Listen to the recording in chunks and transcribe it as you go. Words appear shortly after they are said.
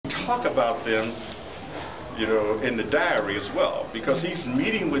talk about them, you know, in the diary as well, because he's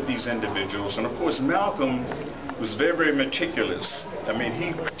meeting with these individuals. And of course, Malcolm was very, very meticulous. I mean,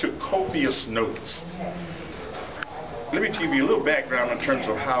 he took copious notes. Let me give you a little background in terms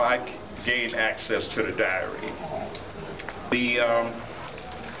of how I gained access to the diary.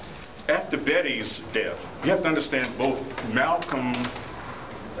 After Betty's death, you have to understand both Malcolm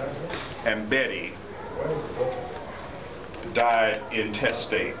and Betty died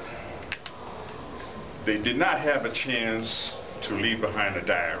intestate. They did not have a chance to leave behind a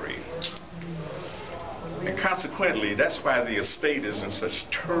diary. And consequently, that's why the estate is in such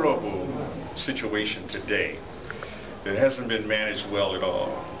terrible situation today. It hasn't been managed well at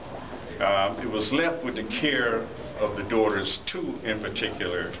all. It was left with the care of the daughters, two in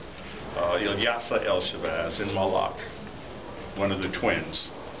particular, Ilyasah Al-Shabazz and Malak, one of the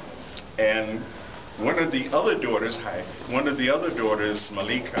twins. And one of the other daughters,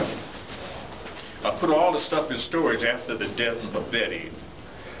 Malika, put all the stuff in storage after the death of Betty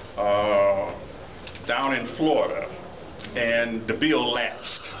down in Florida, and the bill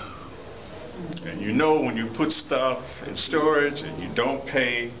lapsed. And you know, when you put stuff in storage and you don't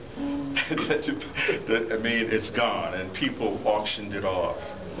pay, I mean, it's gone, and people auctioned it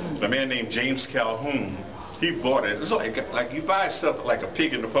off. A man named James Calhoun, he bought it. It's like you buy stuff like a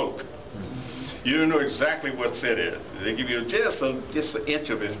pig in the poke. You don't know exactly what's in it. They give you just an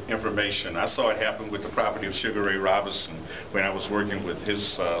inch of information. I saw it happen with the property of Sugar Ray Robinson when I was working with his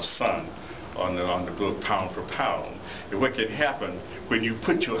son on the book Pound for Pound. And what can happen when you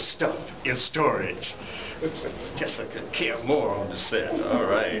put your stuff in storage. Just I could care more on the set. All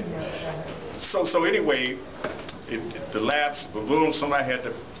right. So anyway, the lapse, boom, somebody had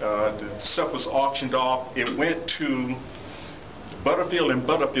the stuff was auctioned off. It went to Butterfield and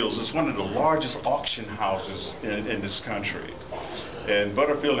Butterfields. Is one of the largest auction houses in this country. And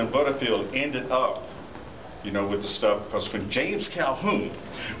Butterfield ended up, you know, with the stuff, because when James Calhoun,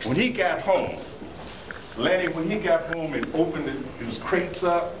 when he got home, Lanny, when he got home and opened his crates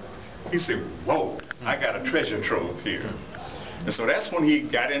up, he said, whoa, I got a treasure trove here. And so that's when he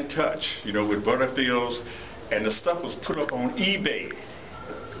got in touch, you know, with Butterfields, and the stuff was put up on eBay.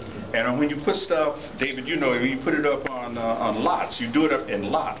 And when you put stuff, David, you know, when you put it up on lots, you do it up in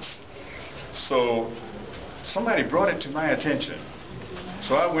lots. So somebody brought it to my attention.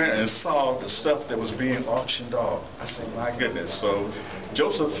 So I went and saw the stuff that was being auctioned off. I said, my goodness. So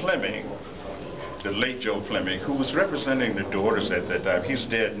Joseph Fleming, the late Joe Fleming, who was representing the daughters at that time, he's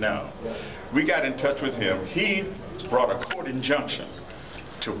dead now. We got in touch with him. He brought a court injunction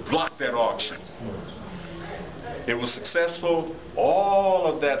to block that auction. It was successful. All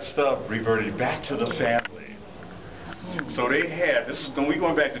of that stuff reverted back to the family. So they had, we're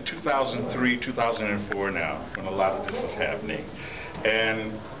going back to 2003, 2004 now, when a lot of this is happening.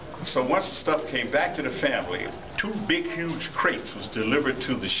 And so once the stuff came back to the family, two big, huge crates was delivered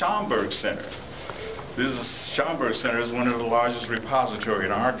to the Schomburg Center. Schomburg Center is one of the largest repository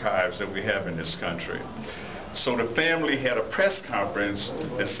and archives that we have in this country. So the family had a press conference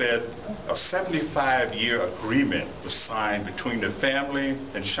that said a 75-year agreement was signed between the family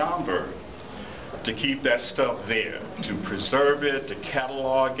and Schomburg to keep that stuff there, to preserve it, to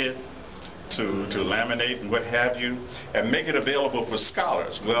catalog it, to laminate and what have you, and make it available for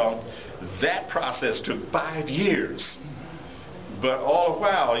scholars. Well, that process took 5 years. But all the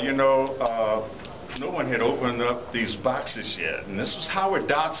while, you know, no one had opened up these boxes yet. And this was Howard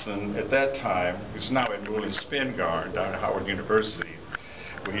Dotson at that time, who's now at New Orleans Spingarn down at Howard University,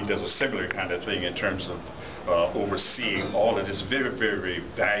 where he does a similar kind of thing in terms of overseeing all of this very, very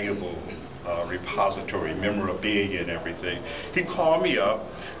valuable repository, memorabilia and everything. He called me up.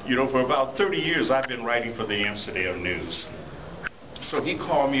 You know, for about 30 years I've been writing for the Amsterdam News. So he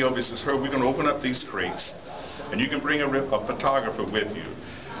called me over and says, Herb, we're going to open up these crates, and you can bring a photographer with you.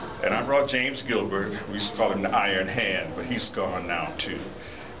 And I brought James Gilbert. We used to call him the Iron Hand, but he's gone now too.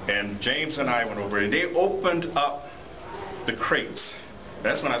 And James and I went over, and they opened up the crates.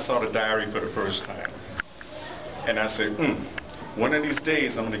 That's when I saw the diary for the first time. And I said, one of these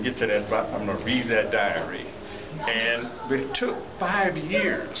days I'm going to get to that, I'm going to read that diary. And it took 5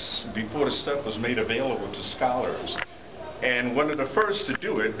 years before the stuff was made available to scholars. And one of the first to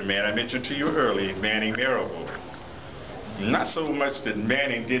do it, the man I mentioned to you earlier, Manning Marable. Not so much that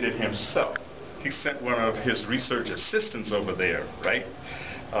Manning did it himself. He sent one of his research assistants over there, right?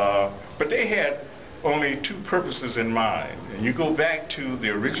 But they had only two purposes in mind. And you go back to the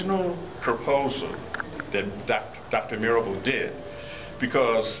original proposal that Dr. Marable did,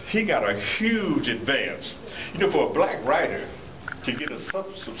 because he got a huge advance. You know, for a black writer to get a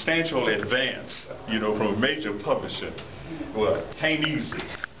substantial advance, you know, from a major publisher, well, it ain't easy.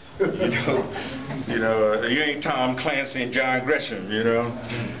 You ain't Tom Clancy and John Gresham,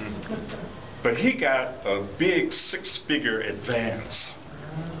 But he got a big six-figure advance.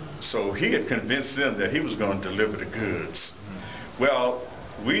 So he had convinced them that he was going to deliver the goods. Well,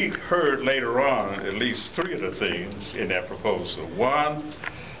 we heard later on at least three of the things in that proposal. One,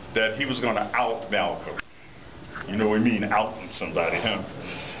 that he was going to out Malcolm. You know what I mean, outing somebody, huh?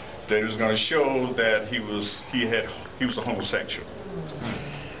 That he was going to show that he was a homosexual.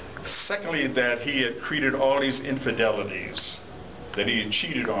 Secondly, that he had created all these infidelities, that he had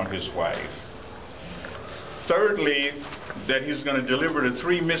cheated on his wife. Thirdly, that he's going to deliver the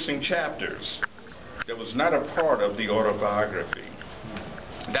 3 missing chapters that was not a part of the autobiography.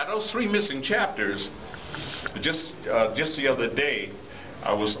 Now those 3 missing chapters, just the other day,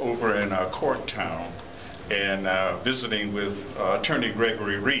 I was over in Corktown and visiting with attorney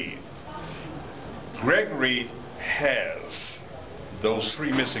Gregory Reed. Gregory has those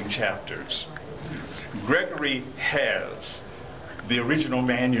 3 missing chapters. Gregory has the original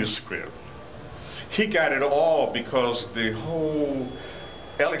manuscript. He got it all because the whole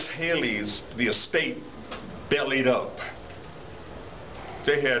Alex Haley's, the estate, bellied up.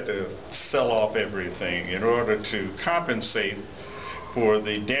 They had to sell off everything in order to compensate for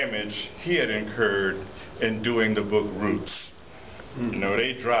the damage he had incurred in doing the book Roots.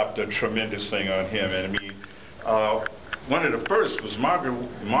 They dropped a tremendous thing on him. And I mean, one of the first was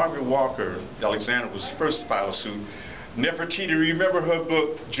Margaret Walker Alexander was the first to file a suit. Nefertiti, remember her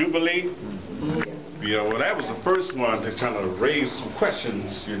book Jubilee? Yeah, well, that was the first one to kind of raise some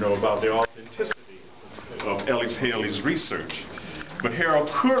questions, about the authenticity of Alex Haley's research. But Harold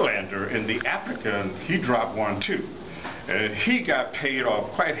Kurlander in The African, he dropped one too. And he got paid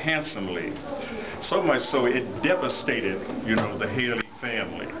off quite handsomely. So much so it devastated, the Haley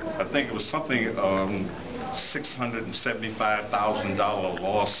family. I think it was something $675,000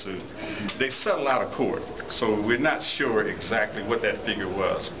 lawsuit. They settled out of court, so we're not sure exactly what that figure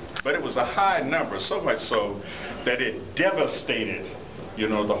was. But it was a high number, so much so that it devastated, the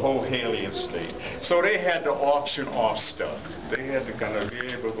whole Haley estate. So they had to auction off stuff. They had to kind of,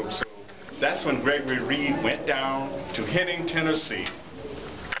 so that's when Gregory Reed went down to Henning, Tennessee,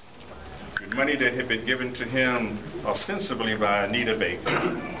 with money that had been given to him ostensibly by Anita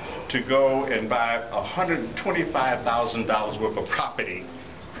Baker, to go and buy $125,000 worth of property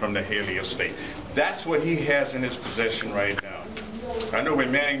from the Haley estate. That's what he has in his possession right now. I know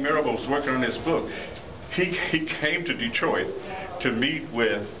when Manning Marable was working on his book, he came to Detroit to meet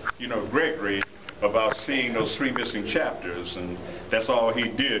with, Gregory about seeing those 3 missing chapters, and that's all he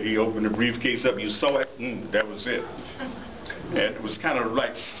did. He opened the briefcase up, you saw it, that was it. And it was kind of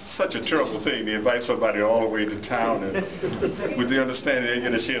like such a terrible thing to invite somebody all the way to town and with the understanding they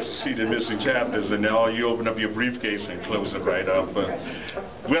get a chance to see the missing chapters, and then all you open up your briefcase and close it right up. But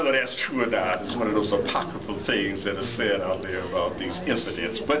whether that's true or not is one of those apocryphal things that are said out there about these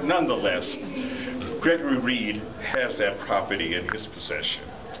incidents. But nonetheless, Gregory Reed has that property in his possession.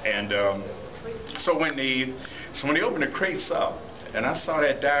 And so when they opened the crates up, and I saw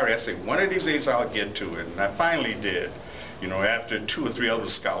that diary, I said, one of these days I'll get to it. And I finally did. After 2 or 3 other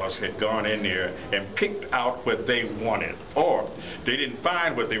scholars had gone in there and picked out what they wanted, or they didn't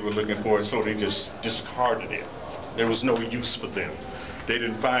find what they were looking for, so they just discarded it. There was no use for them. They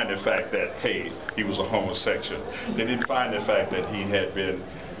didn't find the fact that, hey, he was a homosexual. They didn't find the fact that he had been,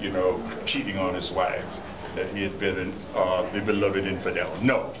 cheating on his wife, that he had been the beloved infidel.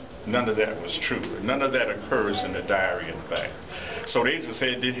 No, none of that was true. None of that occurs in the diary, in fact. So they just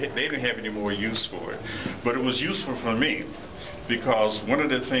said they didn't have any more use for it. But it was useful for me because one of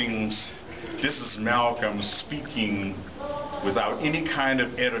the things, this is Malcolm speaking without any kind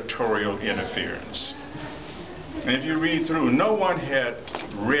of editorial interference. And if you read through, no one had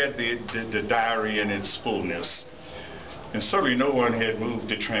read the diary in its fullness, and certainly no one had moved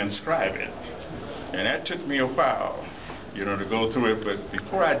to transcribe it. And that took me a while, to go through it. But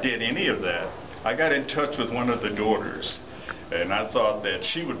before I did any of that, I got in touch with one of the daughters. And I thought that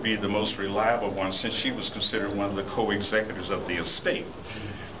she would be the most reliable one since she was considered one of the co-executors of the estate.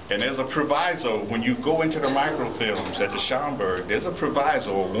 And there's a proviso, when you go into the microfilms at the Schomburg, there's a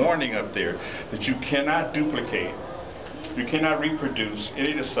proviso, a warning up there, that you cannot duplicate, you cannot reproduce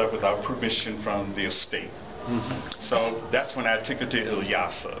any of the stuff without permission from the estate. So that's when I took her to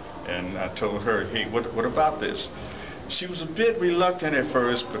Ilyasah, and I told her, hey, what about this? She was a bit reluctant at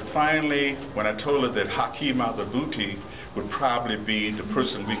first, but finally, when I told her that Haki Madhubuti would probably be the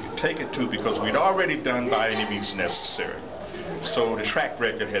person we could take it to, because we'd already done By Any Means Necessary. So the track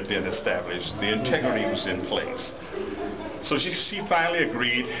record had been established, the integrity was in place. So she finally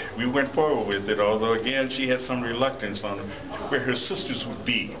agreed. We went forward with it, although again she had some reluctance on where her sisters would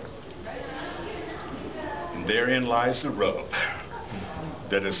be. And therein lies the rub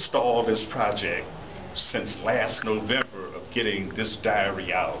that has stalled this project since last November of getting this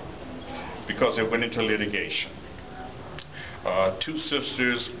diary out, because it went into litigation. Two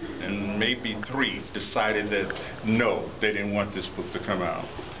sisters and maybe three decided that no, they didn't want this book to come out.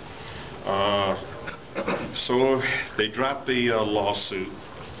 So they dropped the lawsuit.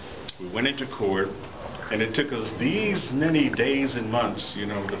 We went into court, and it took us these many days and months, you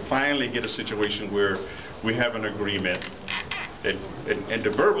know, to finally get a situation where we have an agreement, and the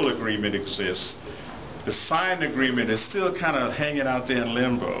verbal agreement exists. The signed agreement is still kind of hanging out there in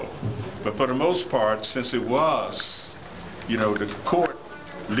limbo. But for the most part, since it was, you know, the court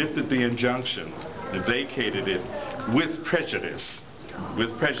lifted the injunction, they vacated it with prejudice.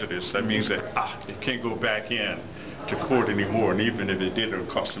 With prejudice, that means that it can't go back in to court anymore, and even if it did, it would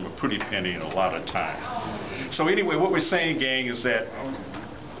cost them a pretty penny and a lot of time. So anyway, what we're saying, gang, is that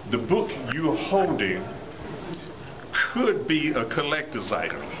the book you're holding could be a collector's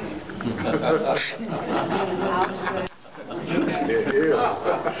item.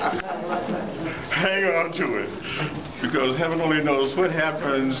 Hang on to it, because heaven only knows what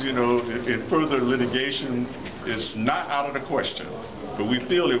happens, you know, in further litigation is not out of the question, but we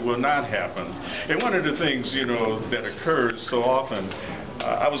feel it will not happen. And one of the things, you know, that occurs so often,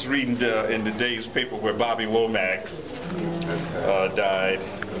 I was reading in the day's paper where Bobby Womack died,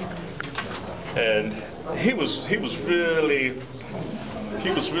 and he was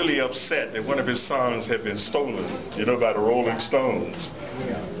really upset that one of his songs had been stolen, you know, by the Rolling Stones,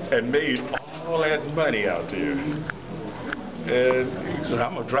 and made all that money out there. And he said,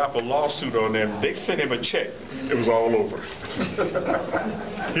 I'm gonna drop a lawsuit on them. They sent him a check. It was all over.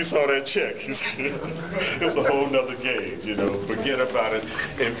 He saw that check. He said, it's a whole nother game, you know, forget about it.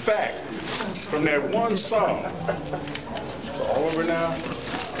 In fact, from that one song, it's all over now,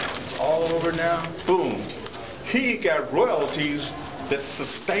 it's all over now, boom, he got royalties that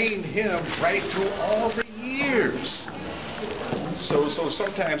sustained him right through all the years. So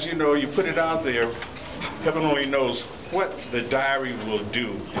sometimes, you know, you put it out there, heaven only knows what the diary will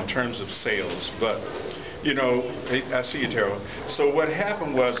do in terms of sales. But, you know, I see you, Terrell. So what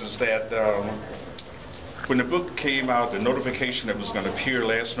happened was that when the book came out, the notification that it was going to appear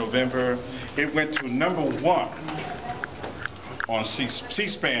last November, it went to #1 on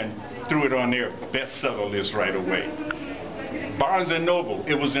C-SPAN, threw it on their bestseller list right away. Barnes & Noble,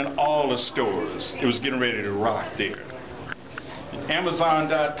 it was in all the stores. It was getting ready to rock there.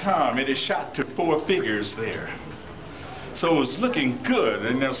 Amazon.com, it is shot to 4 figures there. So it was looking good.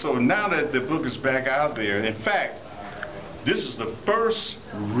 And so now that the book is back out there, in fact, this is the first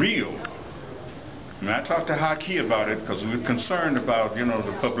real, and I talked to Haki about it because we were concerned about, you know,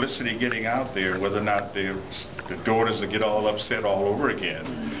 the publicity getting out there, whether or not the daughters would get all upset all over again.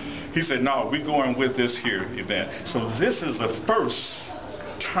 He said, no, we're going with this here event. So this is the first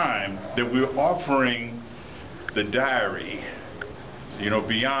time that we're offering the diary, you know,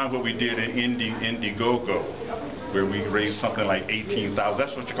 beyond what we did in Indiegogo, where we raised something like $18,000.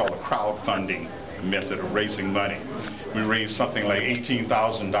 That's what you call a crowdfunding method of raising money. We raised something like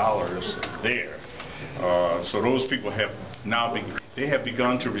 $18,000 there. So those people have now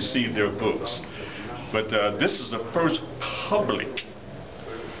begun to receive their books. But this is the first public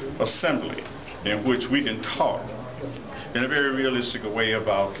assembly in which we can talk in a very realistic way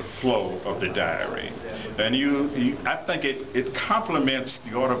about the flow of the diary. And I think it complements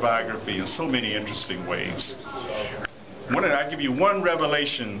the autobiography in so many interesting ways. I give you one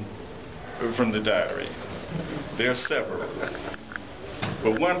revelation from the diary. There are several.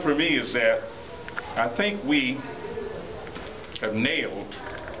 But one for me is that I think we have nailed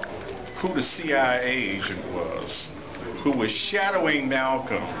who the CIA agent was, who was shadowing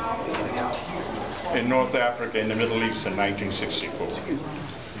Malcolm in North Africa in the Middle East in 1964.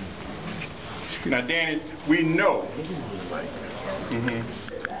 Now, Danny, we know.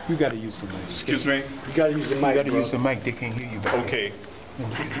 You got to use the mic. Excuse me? You got to use the mic. You got to use the mic. They can't hear you. Okay.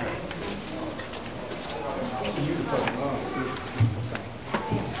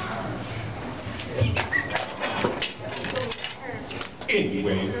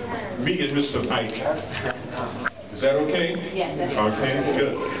 Anyway, me and Mr. Mike. Is that okay? Yeah, that's okay.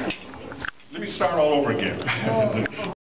 Good. Let me start all over again.